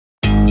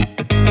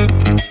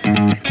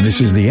This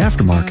is the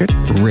Aftermarket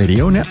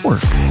Radio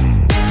Network.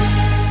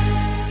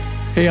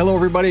 Hey, hello,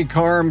 everybody.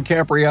 Carm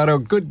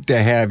Capriato. Good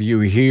to have you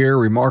here.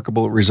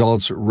 Remarkable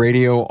Results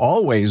Radio,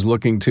 always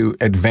looking to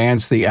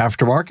advance the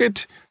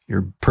aftermarket,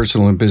 your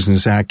personal and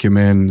business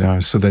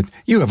acumen, so that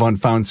you have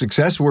unfound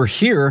success. We're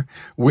here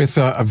with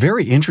a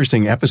very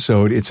interesting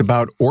episode. It's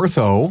about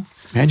ortho.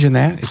 Imagine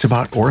that. It's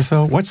about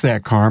ortho. What's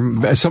that,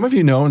 Carm? Some of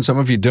you know and some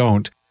of you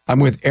don't. I'm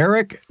with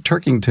Eric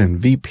Turkington,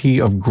 VP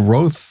of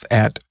Growth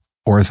at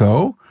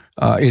Ortho.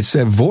 It's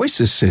a voice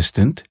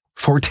assistant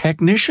for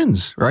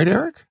technicians, right,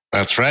 Eric?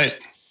 That's right.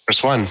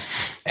 First one.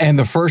 And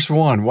the first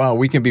one. Wow,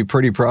 we can be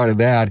pretty proud of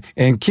that.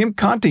 And Kim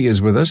Conti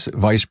is with us,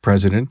 Vice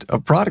President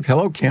of Product.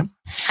 Hello, Kim.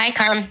 Hi,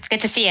 Carm.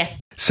 Good to see you.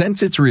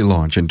 Since its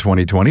relaunch in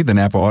 2020, the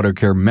Napa Auto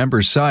Care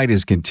member site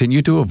has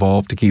continued to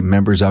evolve to keep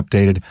members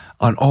updated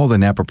on all the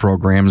Napa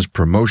programs,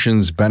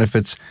 promotions,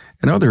 benefits,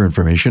 and other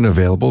information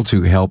available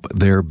to help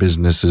their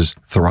businesses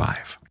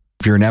thrive.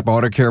 If you're a Napa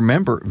Auto Care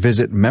member,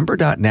 visit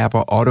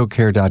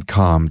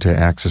member.napaautocare.com to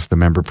access the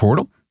member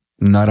portal.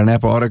 Not a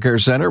Napa Auto Care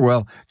Center?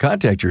 Well,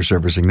 contact your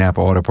servicing Napa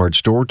Auto Parts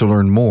store to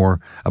learn more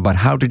about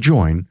how to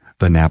join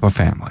the Napa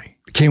family.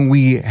 Can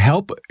we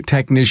help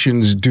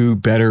technicians do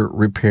better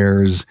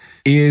repairs?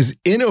 Is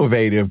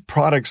innovative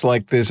products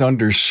like this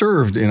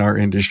underserved in our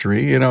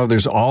industry? You know,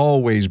 there's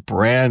always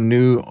brand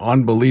new,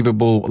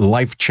 unbelievable,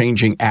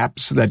 life-changing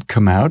apps that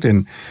come out,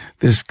 and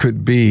this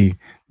could be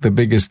the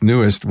biggest,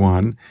 newest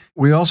one.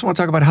 We also want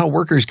to talk about how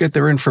workers get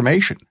their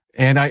information.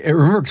 And I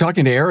remember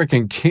talking to Eric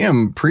and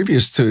Kim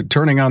previous to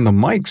turning on the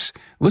mics.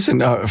 Listen,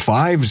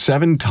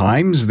 5-7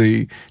 times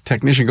the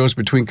technician goes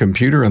between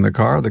computer and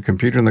the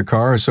computer and the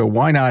car. So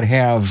why not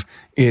have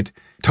it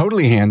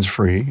totally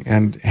hands-free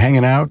and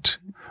hanging out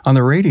on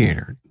the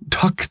radiator?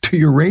 Tuck to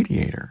your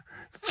radiator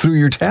through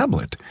your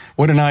tablet.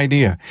 What an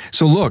idea.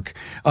 So look,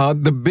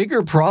 the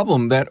bigger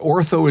problem that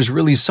Ortho is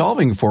really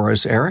solving for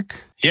us,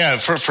 Eric? Yeah,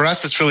 for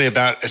us, it's really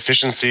about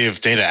efficiency of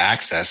data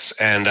access.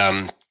 And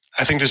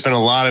I think there's been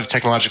a lot of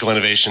technological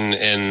innovation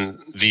in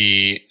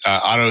the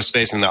auto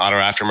space and the auto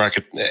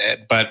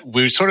aftermarket, but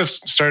we sort of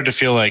started to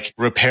feel like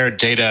repair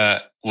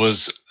data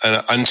was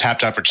an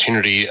untapped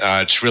opportunity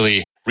to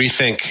really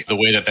rethink the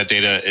way that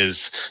data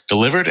is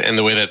delivered and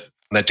the way that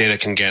data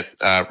can get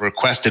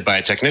requested by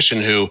a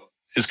technician who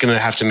is going to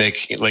have to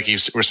make, like you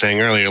were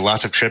saying earlier,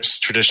 lots of trips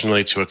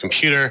traditionally to a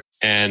computer.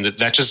 And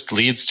that just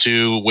leads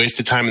to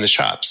wasted time in the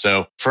shop.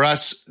 So for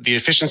us, the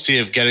efficiency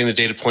of getting the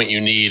data point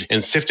you need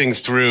and sifting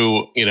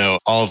through,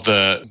 all of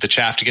the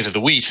chaff to get to the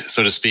wheat,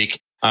 so to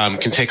speak, can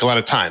take a lot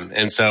of time.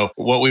 And so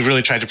what we've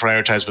really tried to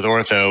prioritize with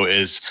Ortho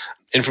is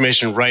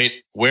information right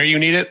where you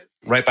need it,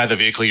 right by the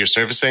vehicle you're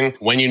servicing,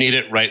 when you need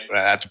it, right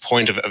at the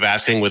point of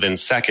asking within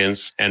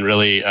seconds, and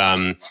really,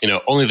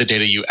 only the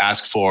data you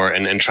ask for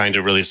and trying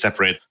to really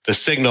separate the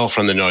signal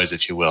from the noise,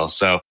 if you will.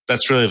 So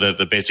that's really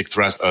the basic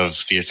thrust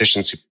of the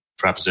efficiency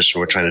proposition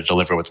we're trying to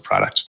deliver with the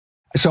product.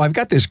 So I've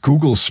got this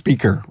Google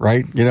speaker,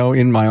 right?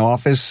 In my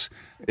office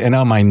and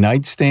on my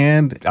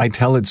nightstand, I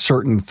tell it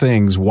certain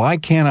things. Why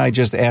can't I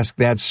just ask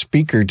that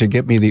speaker to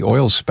get me the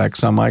oil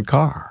specs on my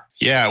car?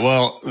 Yeah,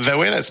 well, the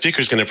way that speaker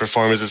is going to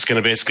perform is it's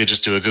going to basically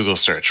just do a Google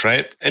search,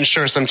 right? And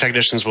sure, some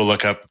technicians will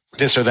look up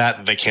this or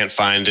that they can't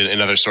find in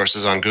other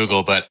sources on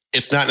Google, but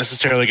it's not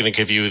necessarily going to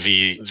give you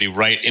the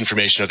right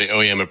information or the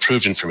OEM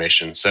approved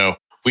information. So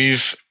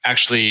we've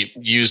actually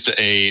used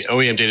a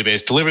OEM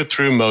database delivered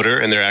through Motor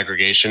and their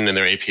aggregation and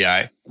their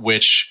API,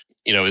 which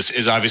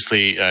is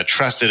obviously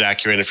trusted,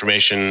 accurate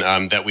information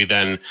that we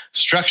then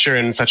structure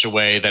in such a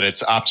way that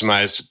it's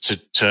optimized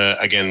to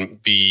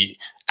again be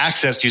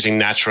accessed using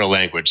natural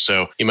language.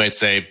 So you might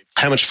say,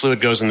 how much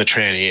fluid goes in the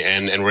tranny?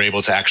 And we're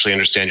able to actually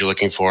understand you're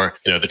looking for,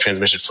 the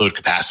transmission fluid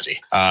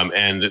capacity.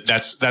 And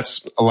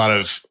that's a lot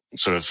of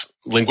sort of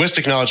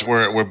linguistic knowledge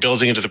we're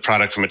building into the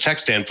product from a tech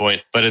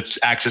standpoint, but it's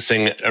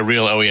accessing a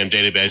real OEM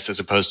database as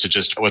opposed to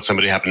just what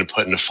somebody happened to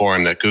put in a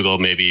form that Google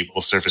maybe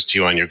will surface to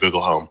you on your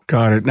Google Home.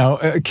 Got it. Now,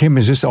 Kim,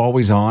 is this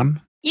always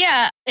on?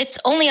 Yeah, it's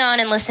only on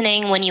and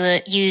listening when you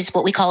use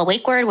what we call a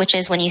wake word, which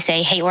is when you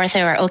say, hey,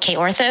 ortho or okay,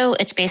 ortho.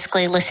 It's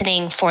basically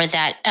listening for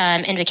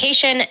that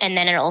invocation, and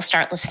then it'll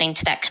start listening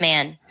to that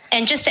command.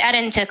 And just to add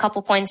into a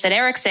couple points that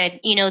Eric said,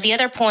 the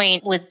other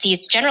point with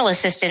these general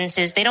assistants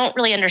is they don't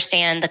really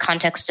understand the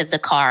context of the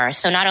car.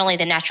 So not only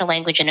the natural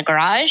language in a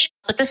garage,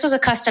 but this was a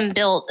custom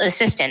built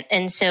assistant.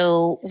 And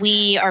so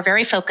we are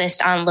very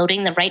focused on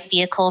loading the right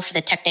vehicle for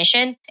the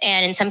technician.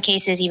 And in some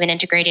cases, even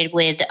integrated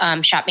with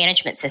shop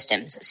management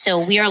systems. So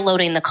we are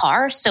loading the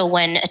car. So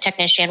when a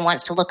technician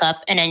wants to look up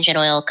an engine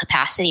oil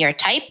capacity or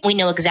type, we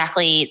know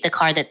exactly the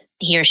car that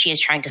he or she is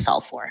trying to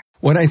solve for.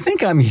 What I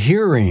think I'm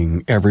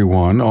hearing,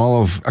 everyone,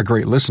 all of our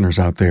great listeners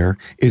out there,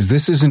 is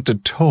this isn't a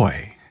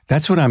toy.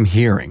 That's what I'm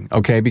hearing,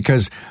 okay?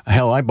 Because,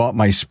 hell, I bought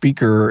my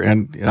speaker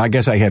and I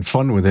guess I had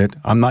fun with it.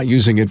 I'm not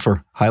using it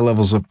for high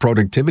levels of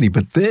productivity,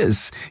 but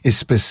this is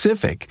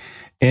specific.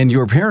 And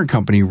your parent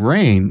company,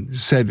 Rain,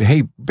 said,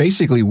 hey,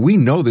 basically, we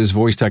know this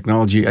voice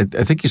technology, I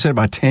think you said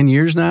about 10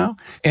 years now.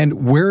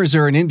 And where is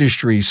there an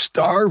industry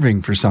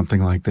starving for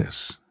something like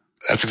this?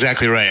 That's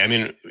exactly right. I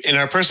mean, in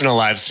our personal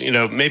lives,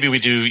 maybe we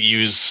do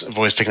use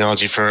voice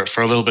technology for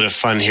a little bit of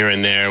fun here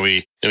and there.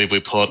 Maybe we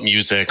pull up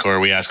music or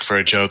we ask for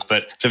a joke,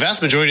 but the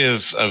vast majority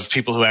of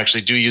people who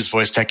actually do use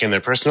voice tech in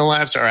their personal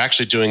lives are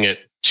actually doing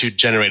it to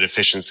generate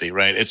efficiency,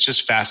 right? It's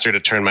just faster to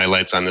turn my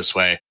lights on this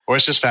way, or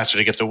it's just faster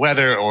to get the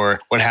weather or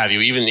what have you,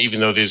 even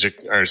though these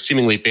are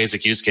seemingly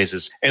basic use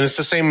cases. And it's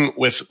the same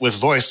with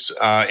voice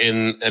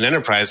in an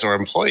enterprise or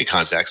employee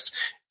context.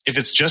 If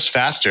it's just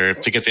faster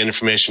to get the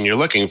information you're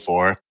looking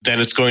for,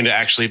 then it's going to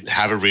actually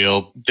have a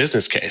real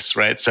business case,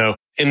 right? So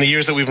in the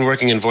years that we've been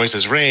working in Voice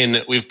as Rain,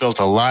 we've built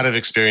a lot of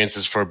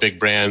experiences for big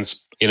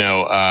brands,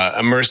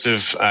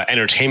 immersive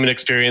entertainment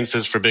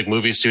experiences for big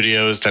movie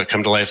studios that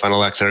come to life on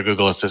Alexa or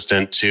Google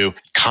Assistant, to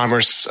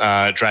commerce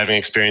driving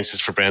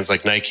experiences for brands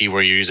like Nike,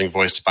 where you're using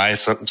voice to buy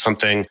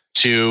something,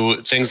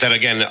 to things that,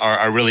 again,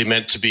 are really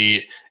meant to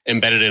be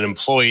embedded in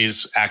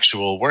employees'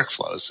 actual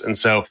workflows. And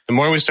so the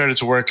more we started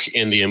to work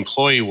in the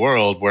employee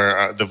world,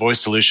 where the voice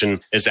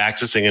solution is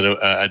accessing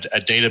a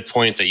data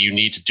point that you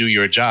need to do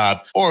your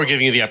job, or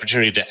giving you the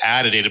opportunity to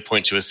add a data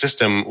point to a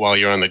system while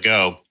you're on the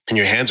go and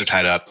your hands are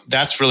tied up,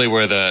 that's really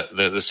where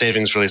the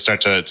savings really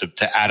start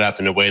to add up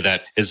in a way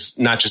that is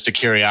not just a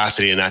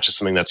curiosity and not just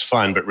something that's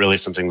fun, but really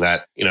something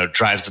that,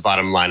 drives the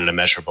bottom line in a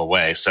measurable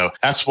way. So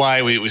that's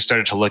why we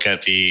started to look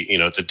at the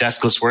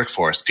deskless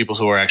workforce, people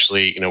who are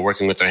actually,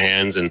 working with their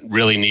hands and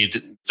really need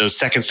those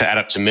seconds to add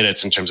up to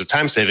minutes in terms of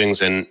time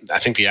savings. And I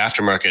think the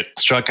aftermarket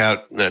struck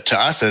out to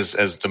us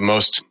as the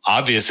most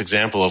obvious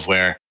example of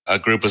where a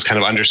group was kind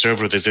of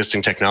underserved with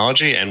existing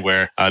technology, and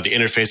where the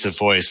interface of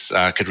voice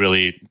could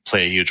really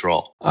play a huge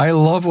role. I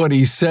love what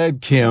he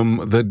said,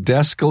 Kim, the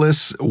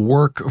deskless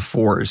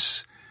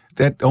workforce.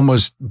 That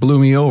almost blew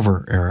me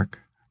over, Eric.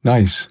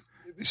 Nice.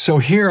 So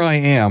here I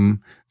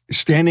am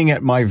standing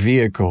at my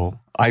vehicle.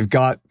 I've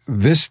got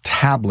this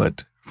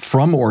tablet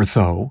from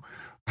Ortho.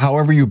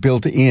 However you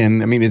built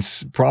in, I mean,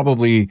 it's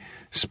probably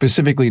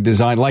specifically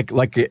designed like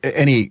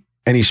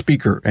any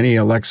speaker, any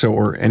Alexa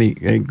or any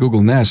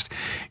Google Nest.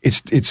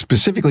 It's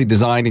specifically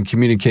designed and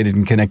communicated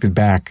and connected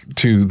back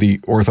to the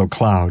Ortho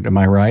cloud. Am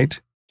I right?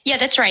 Yeah,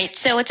 that's right.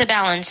 So it's a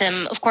balance.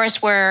 Of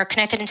course, we're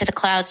connected into the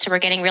cloud, so we're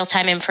getting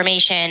real-time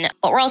information,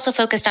 but we're also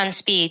focused on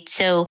speed.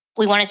 So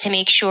we wanted to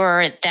make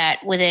sure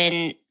that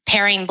within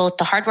pairing both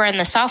the hardware and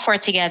the software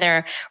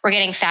together, we're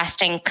getting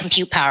fasting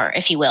compute power,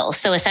 if you will.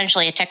 So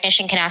essentially, a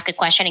technician can ask a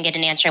question and get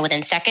an answer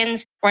within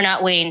seconds. We're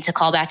not waiting to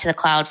call back to the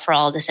cloud for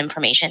all of this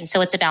information.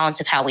 So it's a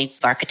balance of how we've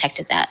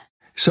architected that.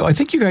 So I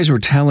think you guys were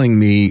telling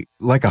me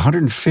like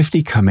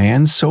 150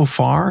 commands so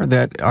far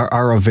that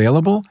are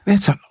available.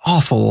 That's an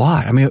awful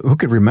lot. I mean, who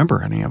could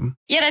remember any of them?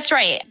 Yeah, that's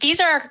right. These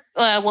are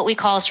what we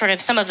call sort of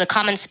some of the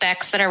common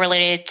specs that are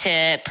related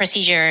to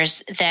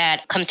procedures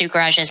that come through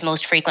garages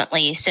most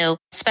frequently. So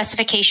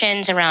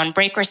specifications around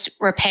brake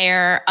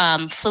repair,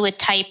 fluid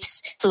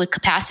types, fluid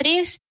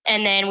capacities.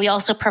 And then we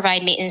also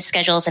provide maintenance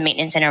schedules and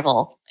maintenance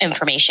interval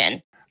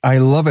information. I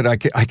love it.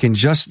 I can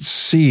just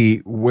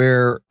see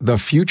where the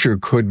future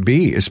could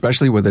be,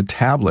 especially with a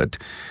tablet.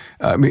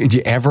 I mean, do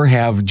you ever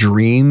have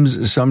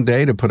dreams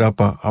someday to put up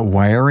a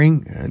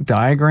wiring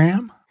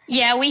diagram?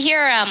 Yeah, we hear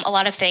a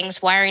lot of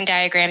things, wiring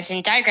diagrams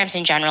and diagrams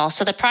in general.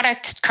 So the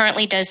product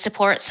currently does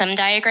support some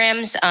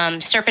diagrams.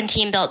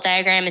 Serpentine belt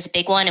diagram is a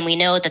big one, and we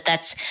know that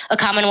that's a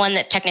common one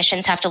that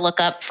technicians have to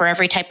look up for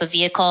every type of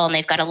vehicle, and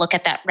they've got to look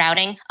at that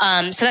routing.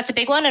 So that's a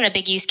big one and a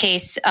big use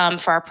case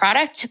for our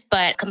product.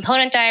 But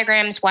component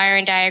diagrams,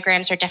 wiring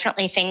diagrams are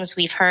definitely things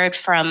we've heard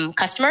from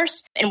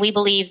customers, and we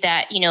believe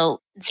that,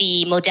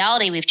 the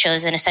modality we've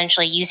chosen,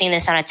 essentially using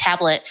this on a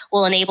tablet,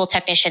 will enable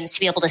technicians to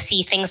be able to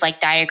see things like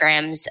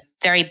diagrams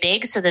very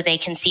big so that they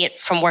can see it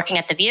from working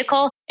at the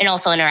vehicle and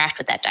also interact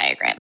with that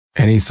diagram.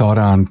 Any thought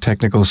on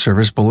technical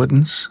service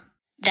bulletins?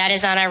 That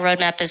is on our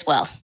roadmap as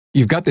well.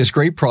 You've got this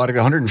great product,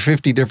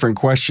 150 different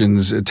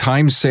questions, a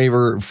time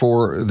saver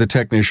for the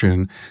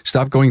technician.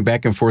 Stop going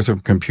back and forth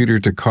from computer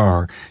to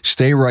car.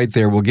 Stay right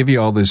there. We'll give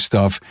you all this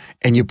stuff,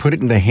 and you put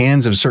it in the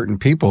hands of certain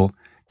people.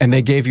 And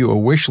they gave you a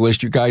wish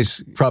list. You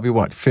guys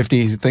probably,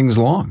 50 things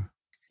long?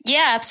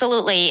 Yeah,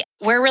 absolutely.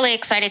 We're really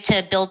excited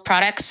to build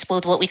products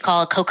with what we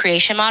call a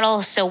co-creation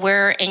model. So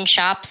we're in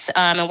shops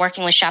and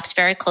working with shops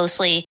very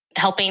closely,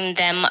 helping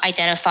them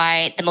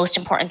identify the most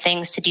important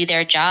things to do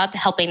their job,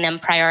 helping them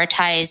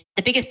prioritize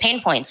the biggest pain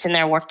points in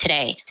their work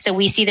today. So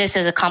we see this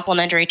as a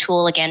complementary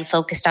tool, again,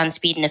 focused on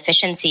speed and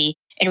efficiency,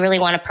 and really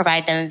want to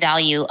provide them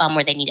value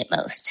where they need it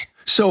most.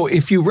 So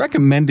if you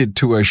recommended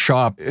to a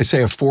shop,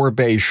 say a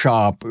 4-bay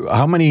shop,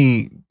 how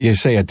many, you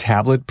say a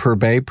tablet per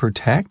bay per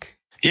tech?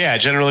 Yeah,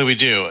 generally we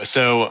do.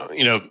 So,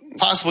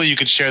 possibly you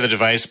could share the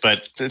device,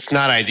 but it's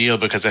not ideal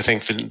because I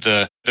think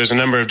there's a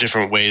number of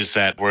different ways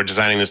that we're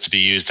designing this to be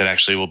used that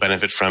actually will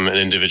benefit from an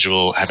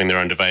individual having their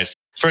own device.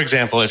 For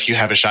example, if you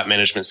have a shop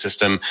management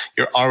system,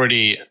 you're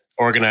already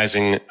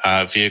organizing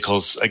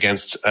vehicles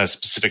against a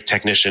specific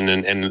technician,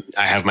 and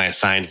I have my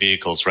assigned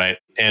vehicles, right?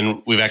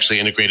 And we've actually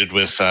integrated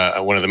with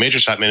one of the major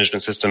shop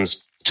management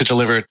systems to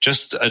deliver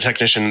just a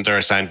technician their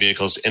assigned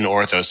vehicles in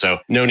Ortho. So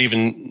no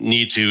even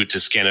need to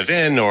scan a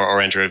VIN or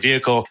enter a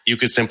vehicle. You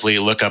could simply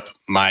look up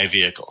my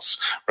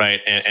vehicles, right?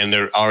 And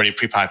they're already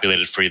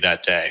pre-populated for you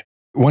that day.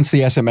 Once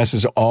the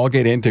SMSs all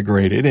get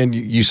integrated, and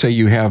you say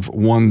you have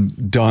one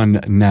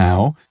done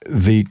now,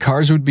 the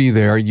cars would be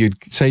there. You'd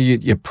say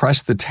you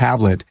press the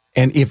tablet.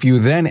 And if you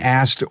then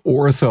asked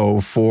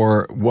Ortho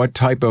for what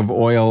type of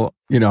oil,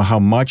 how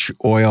much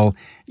oil,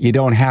 you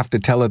don't have to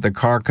tell it the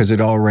car because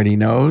it already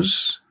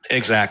knows?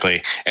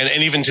 Exactly.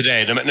 And even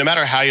today, no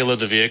matter how you load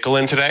the vehicle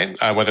in today,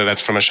 whether that's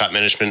from a shop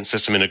management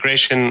system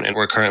integration, and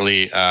we're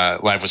currently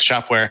live with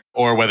Shopware,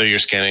 or whether you're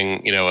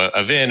scanning,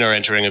 a VIN or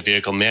entering a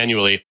vehicle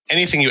manually,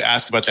 anything you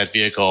ask about that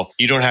vehicle,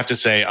 you don't have to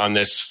say on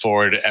this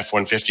Ford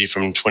F-150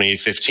 from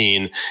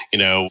 2015,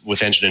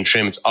 with engine and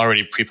trim, it's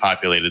already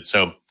pre-populated.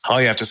 So all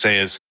you have to say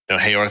is,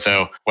 hey,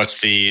 Ortho, what's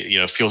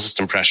the, fuel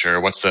system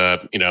pressure? What's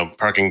the,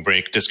 parking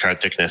brake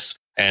discard thickness?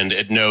 And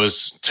it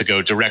knows to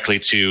go directly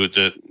to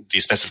the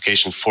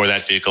specification for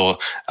that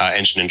vehicle,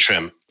 engine and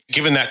trim.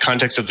 Given that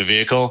context of the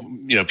vehicle,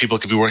 people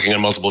could be working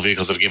on multiple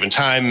vehicles at a given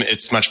time.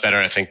 It's much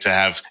better, I think, to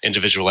have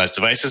individualized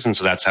devices. And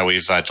so that's how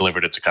we've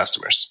delivered it to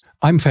customers.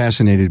 I'm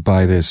fascinated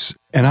by this.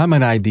 And I'm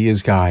an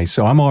ideas guy,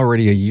 so I'm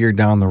already a year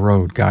down the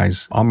road,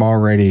 guys. I'm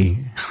already,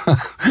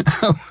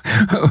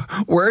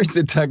 where's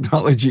the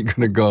technology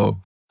going to go?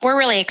 We're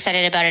really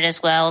excited about it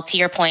as well. To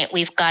your point,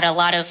 we've got a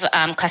lot of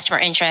customer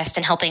interest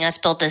in helping us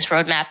build this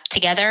roadmap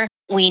together.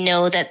 We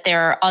know that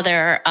there are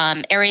other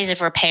areas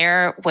of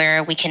repair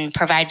where we can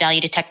provide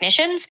value to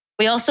technicians.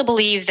 We also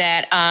believe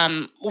that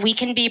we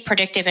can be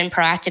predictive and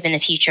proactive in the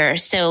future.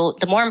 So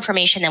the more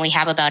information that we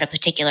have about a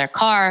particular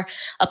car,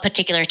 a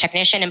particular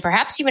technician, and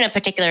perhaps even a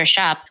particular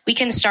shop, we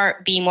can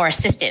start being more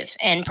assistive.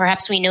 And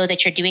perhaps we know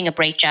that you're doing a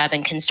great job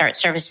and can start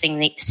surfacing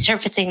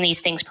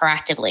these things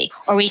proactively.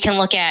 Or we can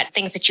look at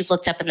things that you've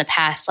looked up in the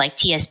past, like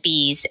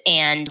TSBs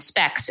and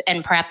specs,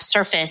 and perhaps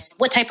surface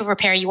what type of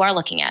repair you are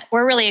looking at.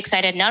 We're really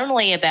excited not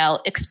only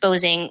about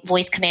exposing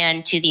voice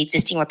command to the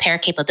existing repair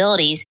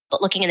capabilities,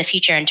 but looking in the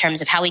future in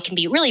terms of how we can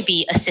really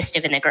be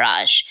assistive in the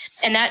garage.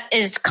 And that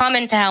is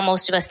common to how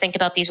most of us think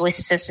about these voice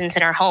assistants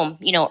in our home.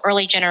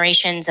 Early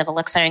generations of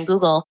Alexa and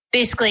Google,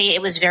 basically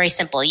it was very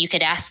simple. You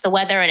could ask the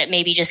weather and it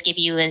maybe just give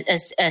you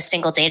a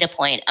single data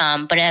point.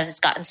 But as it's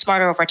gotten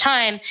smarter over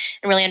time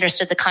and really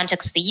understood the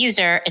context of the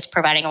user, it's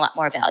providing a lot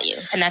more value.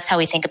 And that's how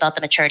we think about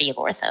the maturity of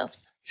Ortho.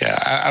 Yeah,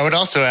 I would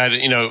also add,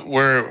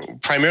 we're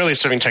primarily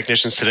serving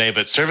technicians today,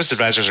 but service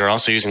advisors are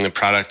also using the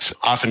product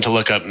often to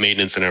look up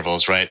maintenance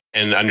intervals, right?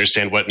 And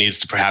understand what needs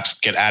to perhaps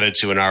get added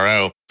to an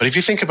RO. But if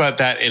you think about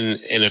that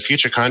in a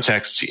future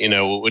context,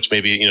 which may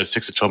be,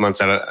 6 to 12 months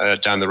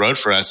down the road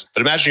for us,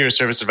 but imagine you're a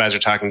service advisor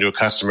talking to a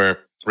customer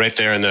right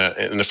there in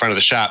the front of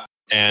the shop.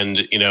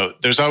 And,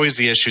 there's always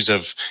the issues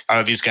of,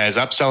 are these guys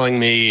upselling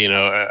me?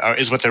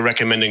 Is what they're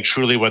recommending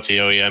truly what the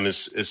OEM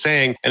is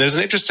saying? And there's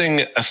an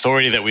interesting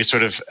authority that we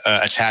sort of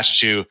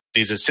attach to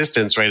these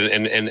assistants, right?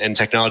 And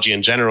technology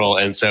in general.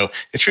 And so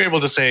if you're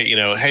able to say,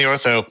 hey,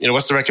 Ortho,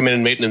 what's the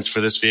recommended maintenance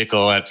for this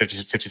vehicle at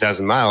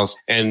 50,000 miles?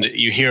 And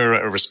you hear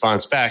a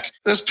response back,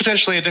 there's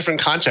potentially a different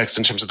context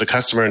in terms of the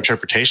customer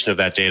interpretation of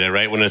that data,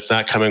 right? When it's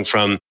not coming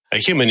from a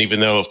human, even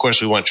though, of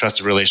course, we want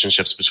trusted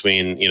relationships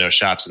between,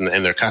 shops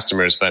and their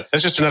customers. But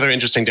that's just another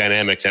interesting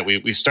dynamic that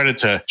we've started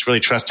to really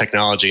trust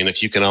technology. And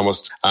if you can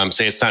almost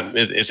say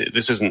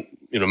this isn't,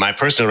 my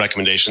personal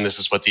recommendation, this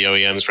is what the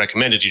OEMs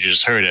recommended, you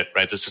just heard it,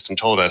 right? The system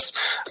told us,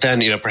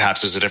 then,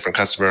 perhaps there's a different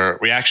customer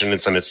reaction in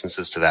some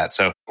instances to that.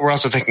 So we're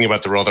also thinking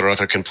about the role that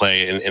Ortho can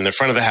play in the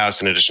front of the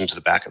house in addition to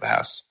the back of the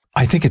house.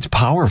 I think it's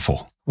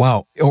powerful.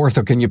 Wow.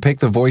 Ortho, can you pick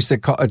the voice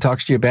that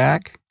talks to you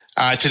back?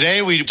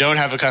 Today, we don't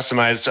have a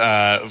customized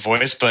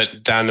voice,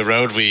 but down the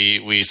road,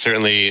 we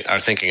certainly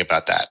are thinking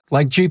about that.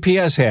 Like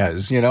GPS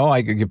has,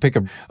 I could pick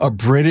a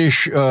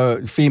British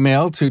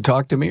female to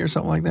talk to me or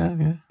something like that.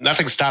 Yeah.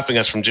 Nothing's stopping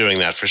us from doing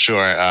that for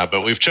sure.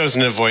 But we've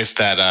chosen a voice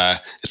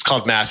that it's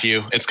called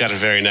Matthew. It's got a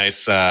very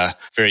nice,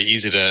 very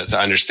easy to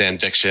understand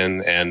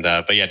diction. And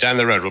but yeah, down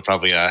the road, we'll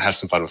probably have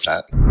some fun with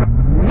that.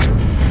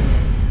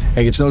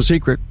 Hey, it's no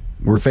secret.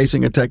 We're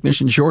facing a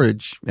technician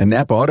shortage, and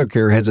Napa Auto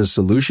Care has a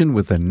solution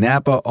with the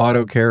Napa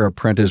Auto Care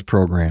Apprentice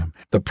Program.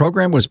 The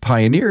program was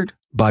pioneered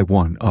by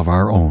one of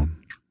our own.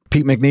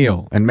 Pete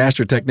McNeil and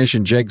Master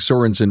Technician Jake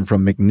Sorensen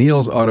from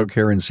McNeil's Auto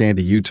Care in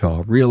Sandy,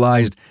 Utah,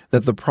 realized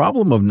that the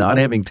problem of not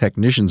having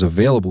technicians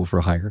available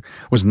for hire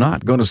was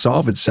not going to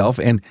solve itself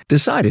and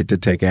decided to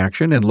take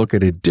action and look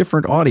at a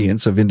different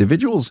audience of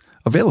individuals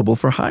available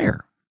for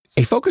hire.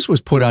 A focus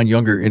was put on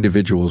younger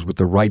individuals with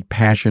the right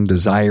passion,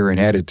 desire, and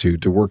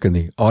attitude to work in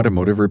the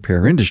automotive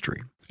repair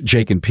industry.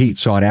 Jake and Pete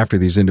sought after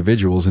these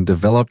individuals and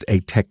developed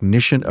a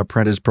technician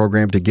apprentice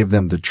program to give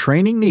them the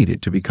training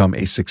needed to become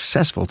a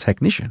successful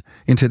technician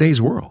in today's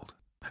world.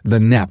 The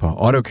Napa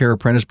Auto Care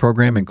Apprentice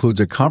Program includes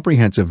a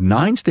comprehensive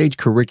 9-stage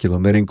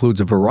curriculum that includes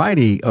a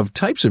variety of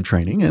types of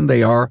training, and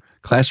they are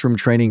classroom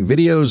training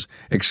videos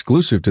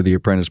exclusive to the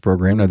apprentice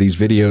program. Now, these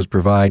videos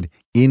provide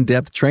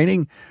in-depth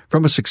training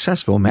from a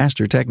successful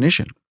master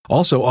technician.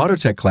 Also,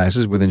 Autotech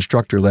classes with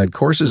instructor-led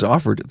courses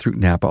offered through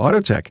Napa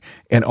Autotech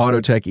and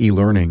Autotech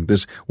eLearning.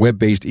 This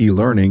web-based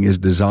e-learning is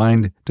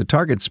designed to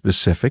target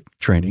specific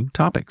training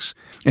topics.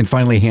 And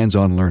finally,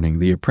 hands-on learning.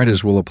 The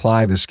apprentice will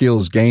apply the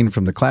skills gained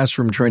from the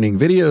classroom training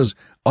videos,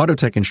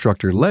 Autotech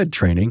instructor-led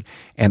training,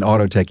 and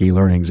Autotech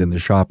e-learnings in the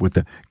shop with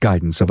the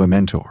guidance of a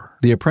mentor.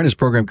 The apprentice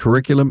program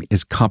curriculum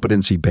is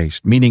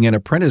competency-based, meaning an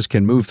apprentice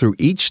can move through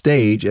each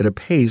stage at a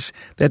pace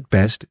that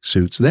best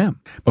suits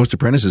them. Most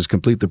apprentices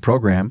complete the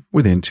program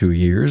within 2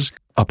 years.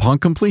 Upon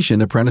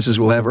completion, apprentices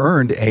will have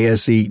earned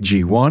ASE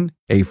G1,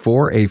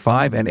 A4,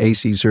 A5, and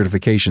AC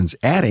certifications,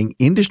 adding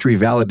industry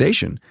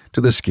validation to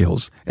the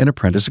skills an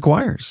apprentice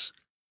acquires.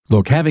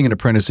 Look, having an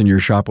apprentice in your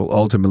shop will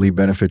ultimately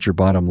benefit your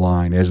bottom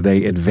line as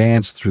they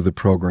advance through the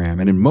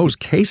program. And in most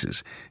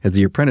cases, as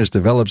the apprentice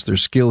develops their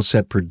skill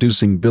set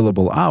producing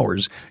billable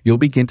hours, you'll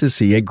begin to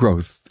see a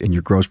growth in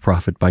your gross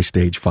profit by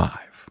stage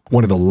 5.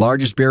 One of the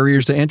largest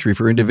barriers to entry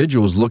for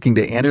individuals looking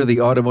to enter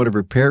the automotive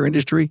repair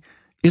industry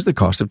is the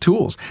cost of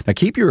tools. Now,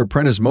 keep your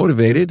apprentice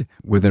motivated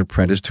with an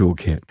apprentice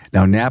toolkit.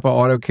 Now, Napa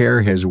Auto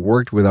Care has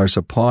worked with our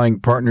supplying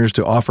partners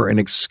to offer an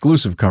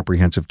exclusive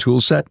comprehensive tool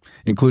set,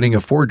 including a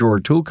 4-drawer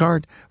tool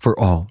cart for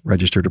all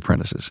registered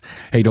apprentices.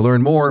 Hey, to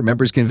learn more,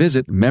 members can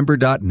visit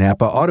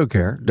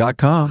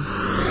member.napaautocare.com.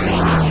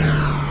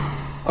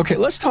 Okay,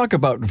 let's talk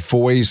about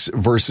voice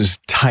versus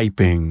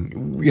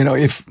typing. You know,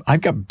 if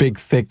I've got big,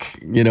 thick,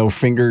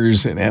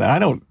 fingers, and I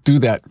don't do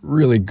that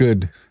really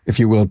good, if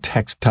you will,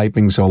 text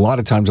typing. So a lot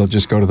of times I'll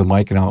just go to the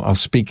mic and I'll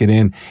speak it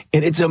in.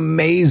 And it's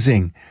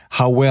amazing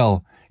how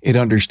well it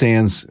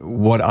understands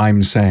what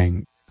I'm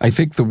saying. I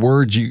think the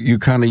words you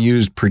kind of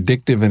use,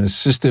 predictive and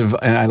assistive,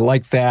 and I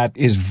like that,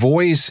 is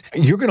voice.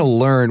 You're going to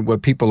learn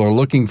what people are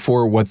looking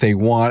for, what they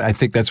want. I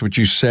think that's what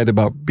you said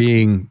about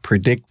being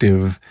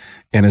predictive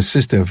and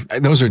assistive.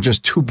 Those are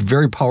just two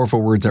very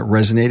powerful words that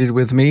resonated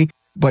with me.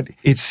 But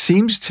it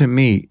seems to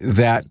me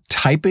that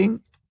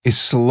typing is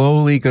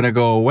slowly going to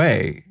go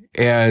away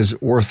as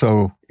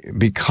ortho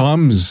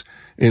becomes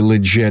a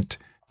legit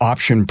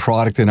option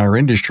product in our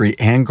industry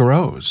and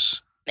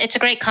grows. It's a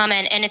great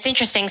comment, and it's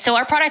interesting. So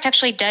our product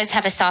actually does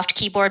have a soft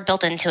keyboard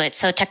built into it.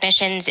 So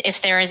technicians,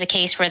 if there is a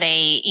case where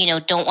they,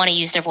 don't want to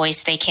use their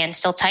voice, they can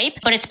still type.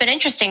 But it's been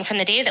interesting from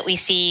the data that we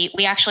see,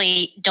 we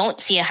actually don't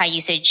see a high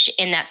usage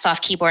in that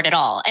soft keyboard at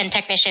all. And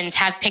technicians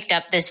have picked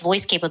up this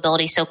voice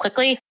capability so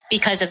quickly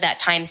because of that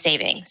time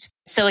savings.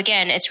 So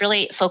again, it's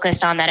really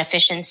focused on that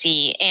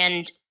efficiency.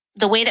 And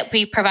the way that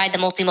we provide the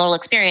multimodal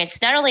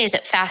experience, not only is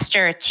it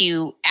faster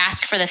to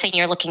ask for the thing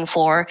you're looking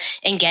for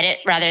and get it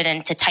rather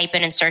than to type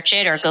it and search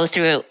it or go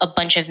through a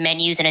bunch of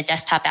menus in a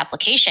desktop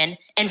application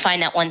and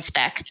find that one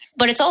spec,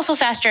 but it's also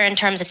faster in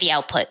terms of the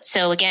output.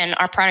 So again,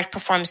 our product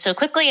performs so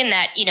quickly in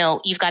that,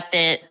 you've got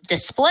the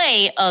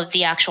display of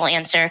the actual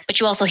answer, but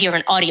you also hear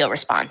an audio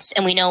response.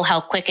 And we know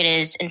how quick it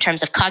is in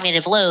terms of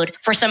cognitive load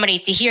for somebody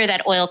to hear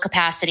that oil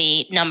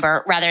capacity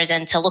number rather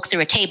than to look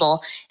through a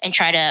table and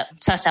try to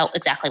suss out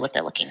exactly what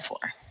they're looking for.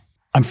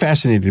 I'm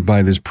fascinated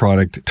by this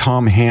product.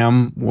 Tom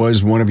Ham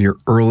was one of your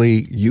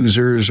early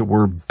users.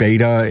 We're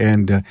beta,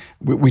 and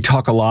we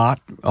talk a lot.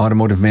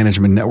 Automotive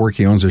Management Network,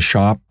 he owns a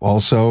shop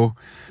also.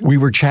 We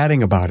were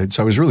chatting about it,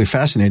 so it was really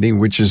fascinating,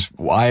 which is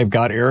why I've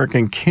got Eric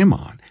and Kim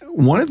on.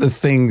 One of the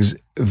things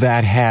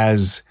that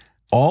has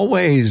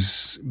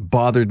always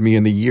bothered me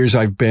in the years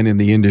I've been in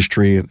the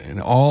industry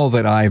and all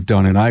that I've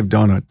done, and I've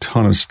done a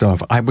ton of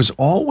stuff, I was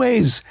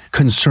always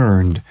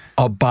concerned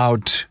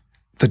about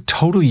the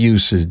total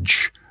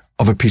usage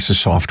of a piece of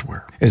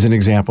software. As an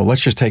example,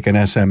 let's just take an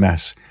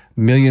SMS.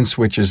 Million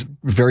switches,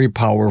 very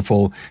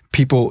powerful.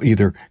 People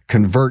either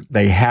convert,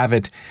 they have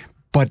it,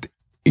 but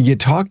you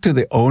talk to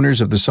the owners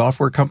of the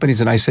software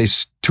companies and I say,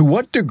 to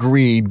what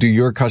degree do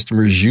your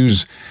customers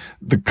use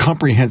the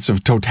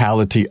comprehensive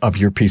totality of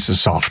your piece of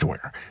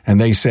software? And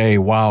they say,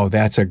 wow,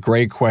 that's a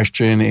great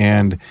question.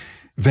 And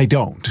they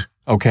don't.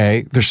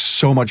 Okay. There's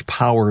so much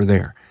power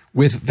there.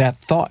 With that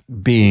thought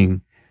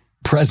being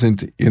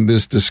present in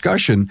this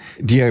discussion,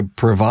 do you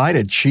provide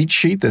a cheat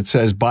sheet that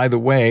says, by the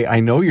way, I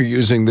know you're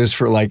using this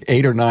for like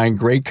 8 or 9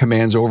 great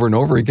commands over and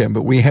over again,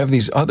 but we have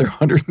these other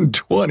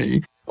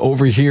 120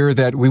 over here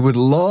that we would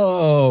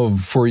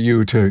love for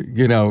you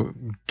to,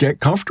 get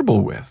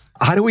comfortable with.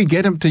 How do we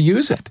get them to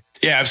use it?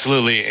 Yeah,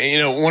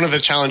 absolutely. One of the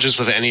challenges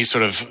with any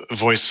sort of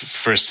voice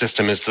first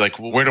system is like,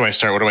 where do I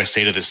start? What do I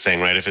say to this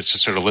thing, right? If it's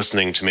just sort of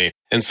listening to me.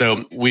 And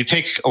so we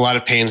take a lot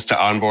of pains to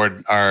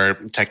onboard our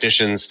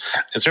technicians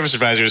and service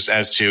advisors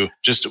as to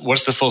just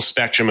what's the full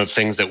spectrum of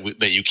things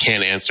that you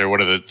can answer.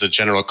 What are the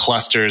general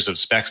clusters of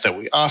specs that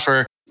we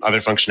offer, other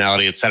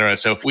functionality, et cetera.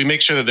 So we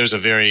make sure that there's a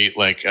very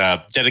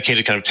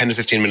dedicated kind of 10 to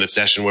 15 minute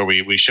session where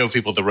we show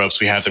people the ropes,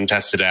 we have them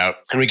test it out,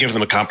 and we give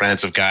them a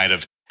comprehensive guide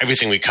of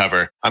everything we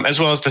cover, as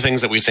well as the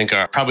things that we think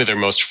are probably their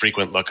most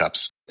frequent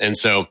lookups. And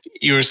so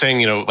you were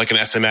saying, like an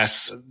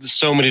SMS,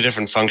 so many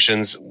different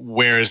functions.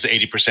 Where is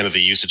 80% of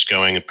the usage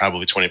going and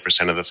probably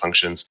 20% of the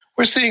functions?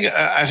 We're seeing,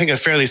 I think, a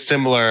fairly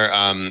similar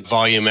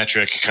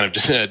volumetric kind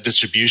of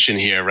distribution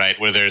here, right?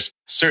 Where there's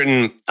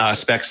certain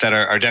specs that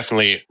are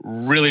definitely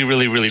really,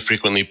 really, really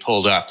frequently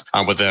pulled up,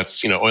 whether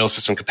that's, oil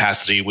system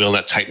capacity, wheel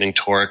nut tightening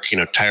torque,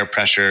 tire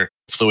pressure,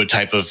 fluid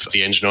type of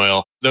the engine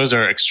oil. Those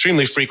are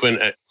extremely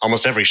frequent at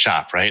almost every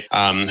shop, right?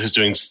 Who's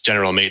doing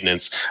general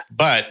maintenance.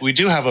 But we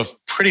do have a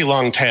pretty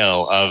long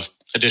tail of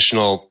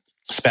additional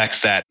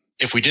specs that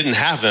if we didn't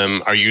have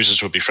them, our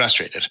users would be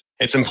frustrated.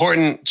 It's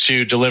important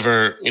to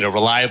deliver,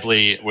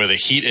 reliably where the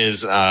heat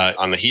is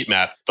on the heat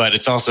map, but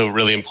it's also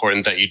really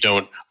important that you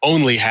don't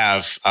only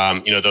have,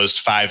 those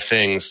 5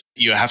 things.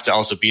 You have to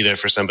also be there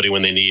for somebody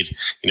when they need,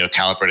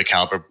 caliper to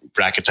caliper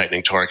bracket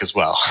tightening torque as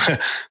well.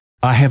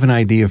 I have an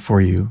idea for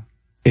you.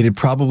 It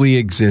probably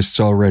exists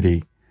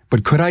already,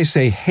 but could I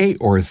say, hey,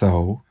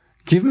 Ortho,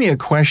 give me a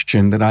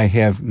question that I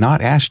have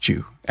not asked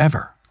you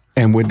ever?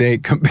 And would they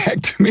come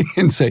back to me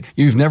and say,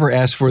 you've never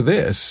asked for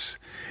this?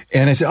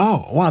 And I say,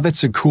 oh, wow,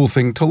 that's a cool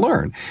thing to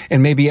learn.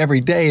 And maybe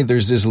every day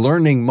there's this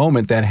learning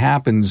moment that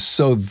happens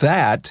so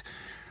that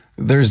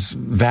there's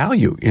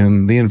value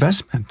in the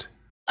investment.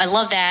 I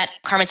love that.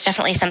 Carmen's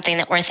definitely something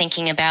that we're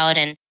thinking about.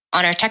 And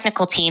on our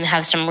technical team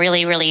have some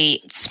really,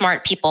 really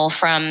smart people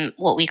from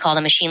what we call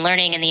the machine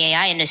learning and the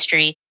AI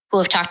industry who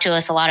have talked to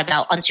us a lot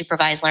about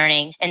unsupervised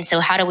learning. And so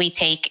how do we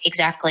take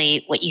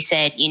exactly what you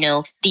said,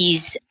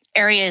 these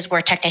areas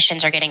where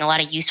technicians are getting a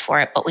lot of use for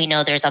it, but we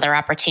know there's other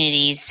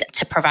opportunities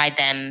to provide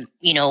them,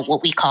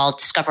 what we call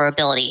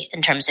discoverability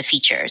in terms of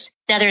features.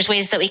 Now, there's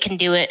ways that we can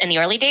do it in the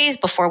early days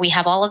before we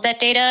have all of that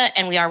data,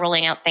 and we are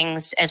rolling out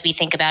things as we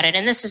think about it.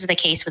 And this is the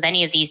case with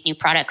any of these new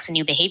products and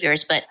new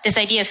behaviors, but this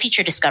idea of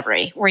feature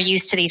discovery, we're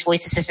used to these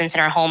voice assistants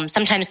in our home,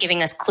 sometimes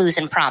giving us clues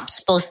and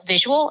prompts, both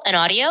visual and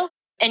audio.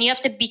 And you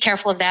have to be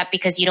careful of that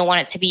because you don't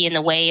want it to be in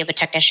the way of a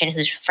technician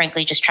who's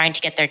frankly just trying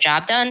to get their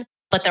job done.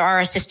 But there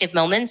are assistive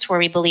moments where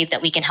we believe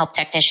that we can help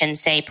technicians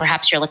say,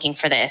 perhaps you're looking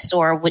for this,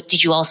 or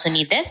did you also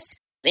need this?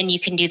 And you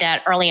can do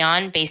that early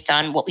on based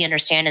on what we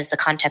understand is the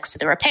context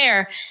of the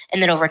repair.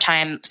 And then over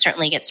time,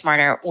 certainly get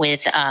smarter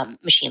with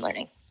machine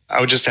learning.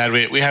 I would just add,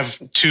 we have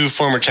 2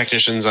 former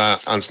technicians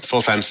on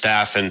full-time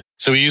staff. And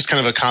so we use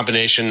kind of a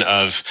combination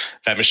of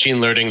that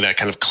machine learning that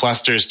kind of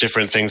clusters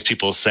different things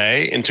people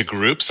say into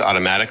groups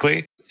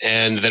automatically.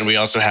 And then we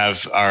also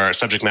have our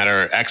subject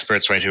matter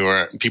experts, right, who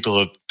are people who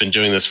have been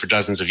doing this for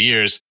dozens of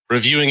years,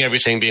 reviewing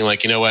everything, being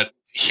like,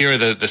 here are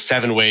the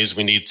 7 ways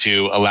we need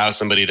to allow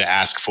somebody to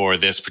ask for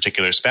this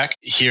particular spec.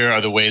 Here are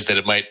the ways that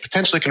it might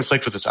potentially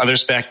conflict with this other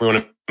spec. We want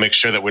to make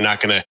sure that we're not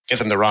going to get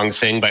them the wrong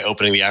thing by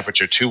opening the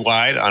aperture too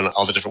wide on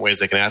all the different ways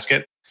they can ask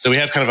it. So we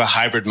have kind of a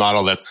hybrid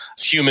model that's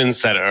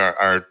humans that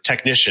are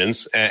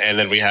technicians, and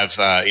then we have,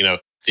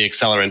 the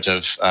accelerant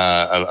of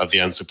the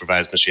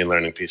unsupervised machine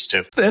learning piece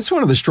too. That's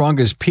one of the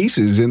strongest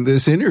pieces in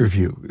this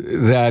interview,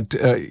 that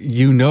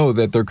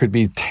that there could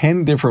be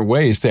 10 different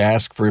ways to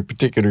ask for a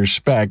particular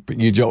spec, but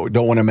you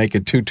don't want to make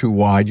it too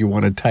wide. You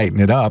want to tighten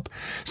it up.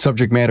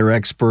 Subject matter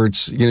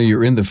experts,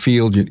 you're in the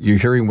field, you're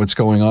hearing what's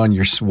going on,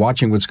 you're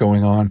watching what's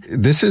going on.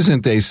 This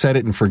isn't a set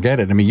it and forget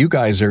it. I mean, you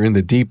guys are in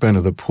the deep end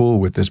of the pool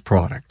with this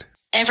product.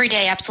 Every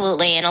day,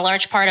 absolutely. And a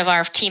large part of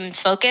our team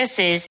focus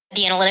is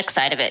the analytics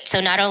side of it.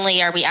 So not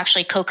only are we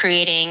actually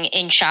co-creating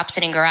in shops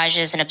and in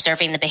garages and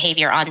observing the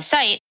behavior on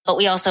site, but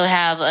we also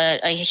have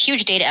a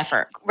huge data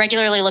effort,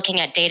 regularly looking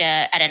at data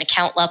at an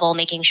account level,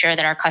 making sure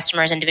that our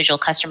customers, individual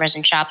customers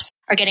and shops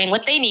are getting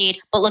what they need,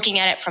 but looking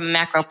at it from a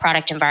macro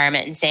product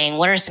environment and saying,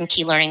 what are some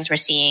key learnings we're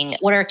seeing?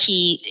 What are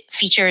key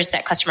features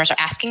that customers are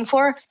asking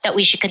for that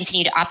we should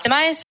continue to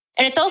optimize?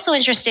 And it's also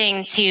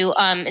interesting to,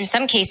 in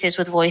some cases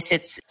with voice,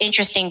 it's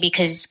interesting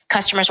because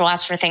customers will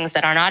ask for things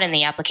that are not in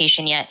the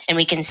application yet. And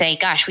we can say,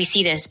 gosh, we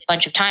see this a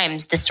bunch of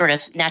times. This sort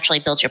of naturally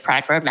builds your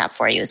product roadmap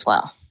for you as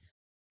well.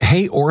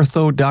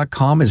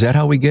 HeyOrtho.com. Is that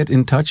how we get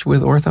in touch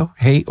with Ortho?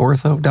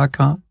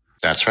 HeyOrtho.com.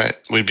 That's right.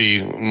 We'd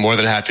be more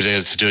than happy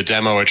to do a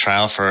demo or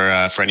trial for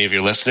any of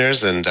your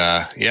listeners. And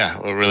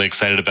we're really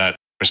excited about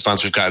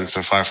response we've gotten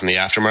so far from the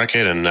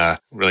aftermarket, and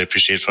really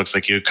appreciate folks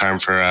like you, Carm,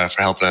 for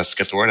helping us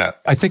get the word out.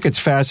 I think it's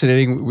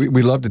fascinating.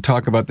 We love to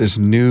talk about this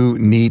new,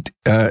 neat,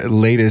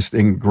 latest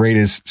and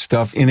greatest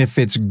stuff. And if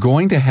it's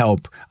going to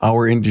help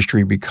our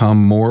industry become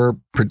more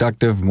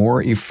productive,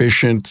 more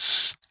efficient,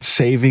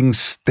 saving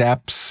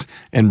steps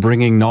and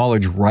bringing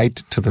knowledge right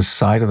to the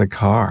side of the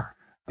car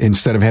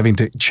instead of having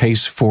to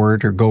chase for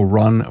it or go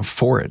run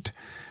for it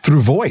through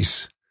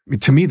voice.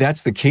 To me,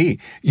 that's the key.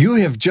 You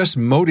have just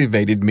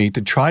motivated me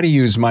to try to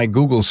use my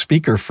Google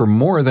speaker for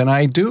more than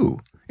I do.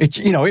 It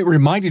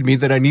reminded me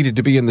that I needed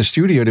to be in the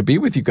studio to be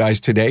with you guys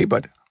today,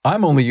 but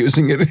I'm only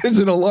using it as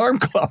an alarm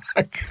clock.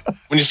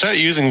 When you start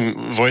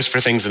using voice for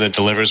things and it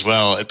delivers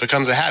well, it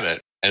becomes a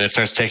habit. and it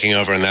starts taking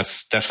over. And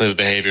that's definitely the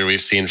behavior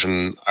we've seen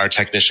from our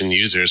technician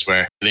users,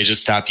 where they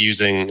just stop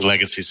using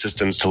legacy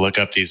systems to look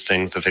up these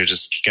things that they're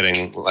just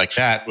getting like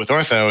that with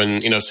Ortho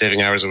and,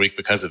 saving hours a week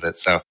because of it.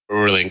 So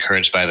we're really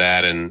encouraged by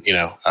that. And,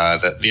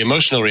 the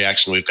emotional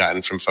reaction we've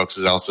gotten from folks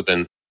has also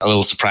been a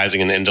little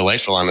surprising and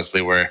delightful,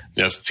 honestly, where,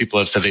 people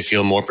have said they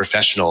feel more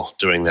professional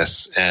doing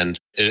this, and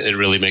it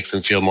really makes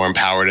them feel more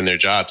empowered in their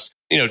jobs.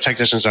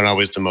 Technicians aren't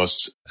always the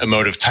most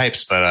emotive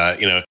types, but,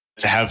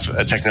 to have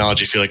a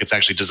technology feel like it's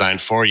actually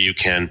designed for you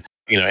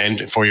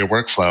and for your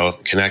workflow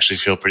can actually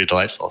feel pretty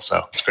delightful.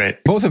 So it's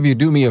great. Both of you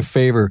do me a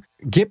favor.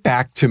 Get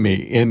back to me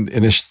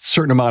in a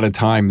certain amount of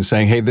time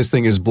saying, hey, this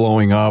thing is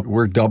blowing up.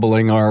 We're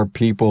doubling our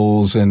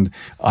peoples. And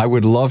I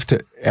would love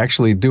to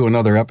actually do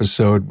another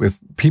episode with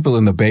people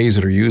in the bays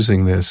that are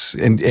using this.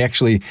 And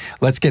actually,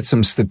 let's get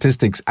some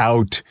statistics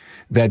out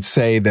that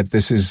say that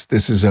this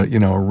is a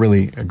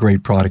really a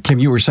great product. Kim,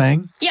 you were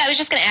saying? Yeah, I was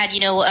just going to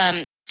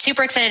add,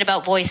 super excited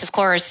about voice, of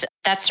course.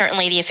 That's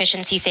certainly the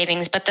efficiency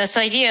savings, but this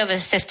idea of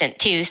assistant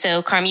too.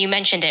 So Carm, you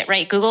mentioned it,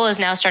 right? Google is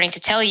now starting to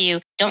tell you,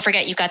 don't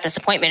forget you've got this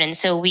appointment. And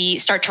so we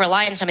start to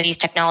rely on some of these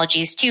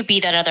technologies to be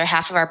that other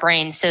half of our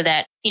brain so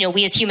that,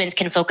 we as humans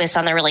can focus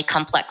on the really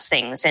complex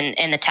things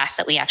and the tasks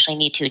that we actually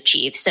need to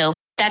achieve. So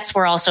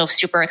we're also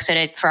super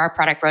excited for our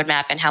product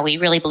roadmap and how we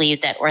really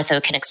believe that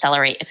Ortho can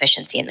accelerate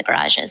efficiency in the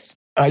garages.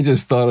 I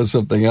just thought of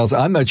something else.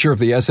 I'm not sure if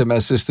the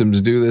SMS systems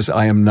do this.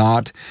 I am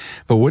not.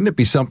 But wouldn't it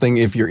be something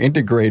if you're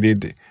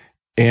integrated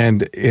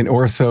and in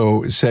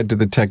Ortho said to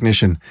the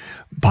technician,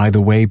 by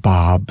the way,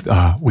 Bob,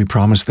 we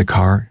promised the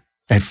car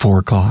at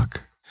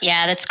 4:00?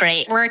 Yeah, that's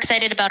great. We're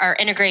excited about our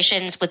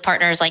integrations with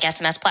partners like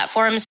SMS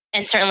platforms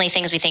and certainly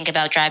things we think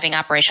about driving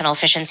operational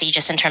efficiency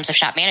just in terms of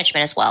shop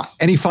management as well.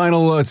 Any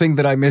final thing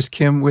that I missed,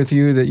 Kim, with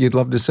you that you'd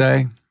love to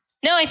say?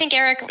 No, I think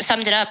Eric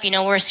summed it up.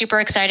 We're super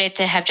excited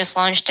to have just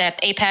launched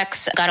at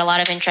Apex, got a lot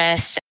of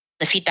interest.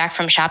 The feedback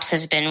from shops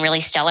has been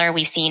really stellar.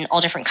 We've seen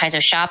all different kinds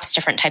of shops,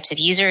 different types of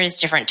users,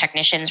 different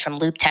technicians from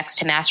loop techs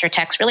to master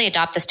techs really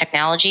adopt this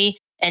technology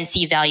and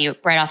see value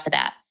right off the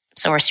bat.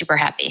 So we're super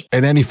happy.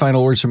 And any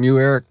final words from you,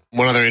 Eric?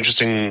 One other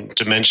interesting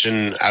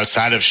dimension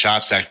outside of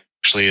shops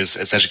actually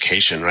is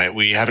education, right?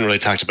 We haven't really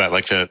talked about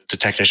like the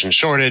technician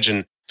shortage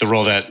and the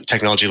role that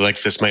technology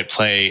like this might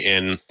play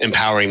in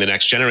empowering the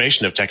next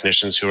generation of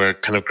technicians who are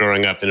kind of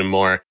growing up in a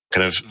more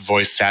kind of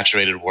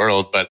voice-saturated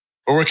world. But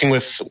we're working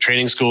with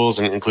training schools,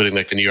 and including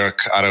like the New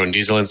York Auto and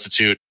Diesel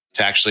Institute,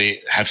 to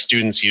actually have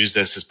students use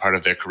this as part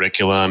of their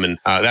curriculum. And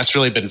that's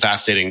really been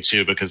fascinating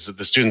too, because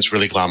the students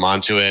really glom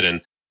onto it.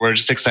 And we're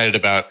just excited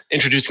about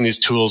introducing these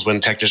tools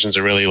when technicians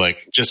are really like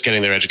just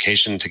getting their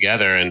education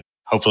together and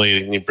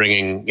hopefully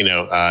bringing,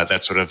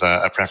 that sort of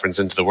a preference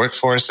into the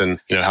workforce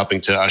and,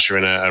 helping to usher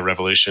in a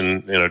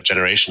revolution,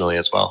 generationally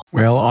as well.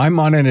 Well, I'm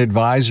on an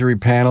advisory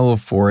panel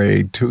for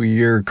a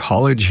 2-year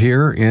college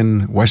here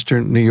in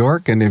Western New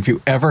York. And if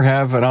you ever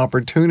have an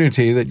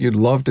opportunity that you'd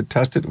love to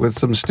test it with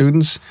some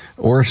students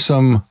or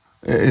some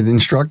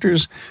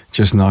instructors,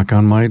 just knock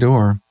on my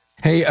door.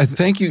 Hey,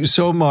 thank you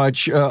so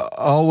much.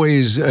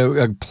 Always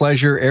a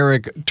pleasure.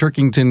 Eric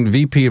Turkington,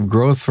 VP of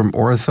Growth from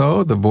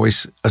Ortho, the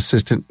voice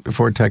assistant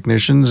for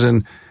technicians,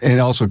 and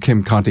also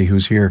Kim Conti,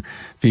 who's here,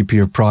 VP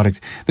of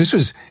Product. This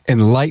was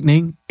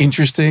enlightening,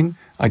 interesting.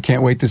 I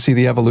can't wait to see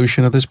the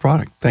evolution of this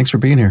product. Thanks for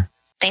being here.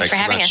 Thanks for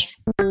having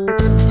us.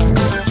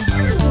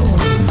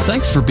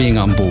 Thanks for being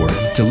on board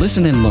to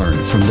listen and learn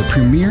from the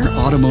premier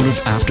automotive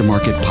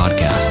aftermarket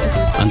podcast.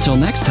 Until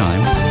next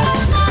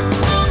time.